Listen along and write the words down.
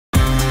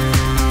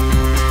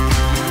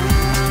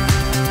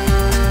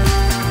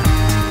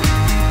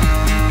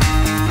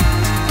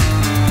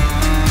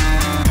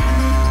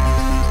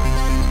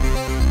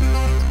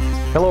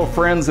Hello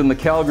friends in the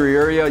Calgary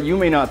area. You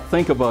may not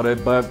think about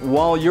it, but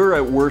while you're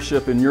at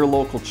worship in your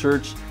local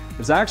church,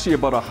 there's actually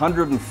about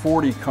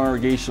 140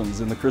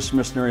 congregations in the Christian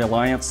Missionary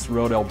Alliance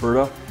throughout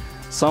Alberta,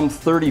 some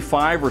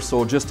 35 or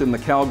so just in the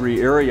Calgary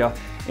area.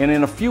 And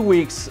in a few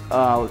weeks,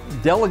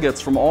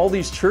 delegates from all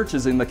these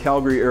churches in the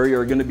Calgary area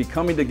are going to be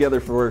coming together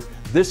for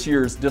this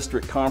year's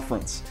district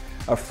conference.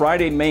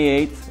 Friday,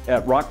 May 8th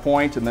at Rock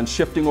Point, and then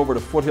shifting over to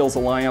Foothills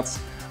Alliance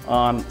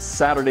on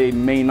Saturday,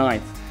 May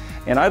 9th.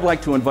 And I'd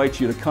like to invite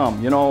you to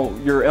come. You know,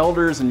 your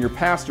elders and your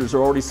pastors are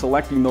already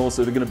selecting those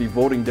that are going to be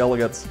voting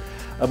delegates,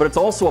 but it's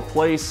also a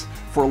place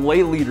for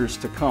lay leaders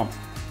to come.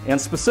 And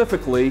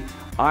specifically,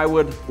 I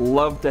would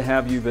love to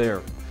have you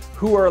there.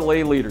 Who are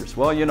lay leaders?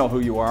 Well, you know who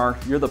you are.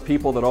 You're the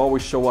people that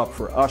always show up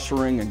for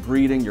ushering and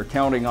greeting. You're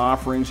counting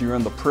offerings. You're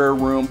in the prayer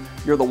room.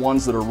 You're the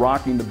ones that are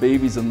rocking the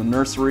babies in the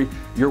nursery.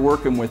 You're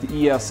working with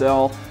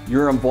ESL.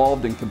 You're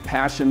involved in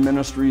compassion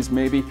ministries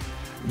maybe.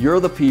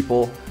 You're the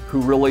people who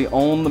really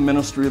own the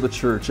ministry of the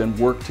church and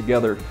work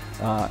together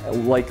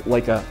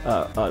like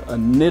a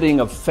knitting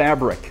of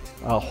fabric,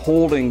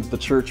 holding the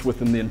church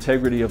within the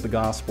integrity of the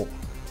gospel.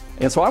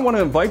 And so I want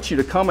to invite you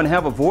to come and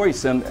have a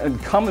voice and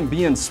come and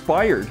be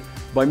inspired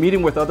by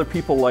meeting with other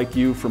people like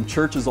you from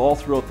churches all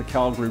throughout the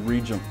Calgary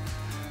region.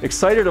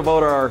 Excited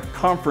about our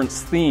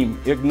conference theme,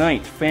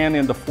 Ignite, Fan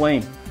into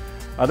Flame.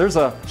 There's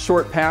a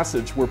short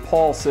passage where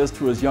Paul says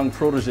to his young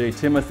protege,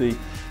 Timothy,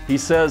 he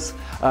says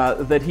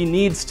that he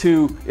needs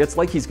to, it's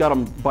like he's got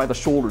him by the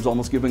shoulders,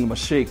 almost giving him a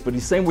shake, but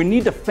he's saying we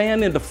need to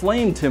fan into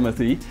flame,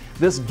 Timothy,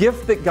 this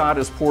gift that God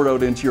has poured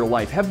out into your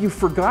life. Have you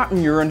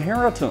forgotten your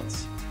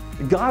inheritance?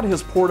 God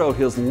has poured out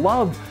His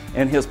love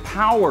and His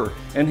power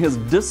and His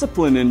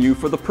discipline in you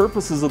for the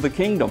purposes of the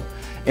kingdom.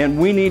 And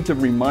we need to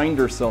remind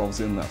ourselves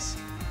in this.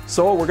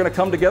 So we're going to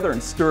come together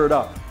and stir it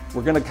up.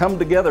 We're going to come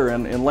together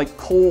and like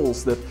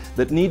coals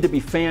that need to be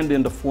fanned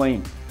into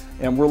flame.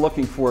 And we're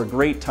looking for a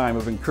great time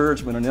of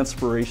encouragement and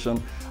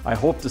inspiration. I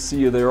hope to see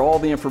you there. All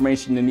the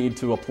information you need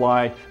to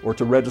apply or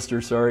to register,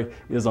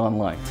 is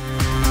online.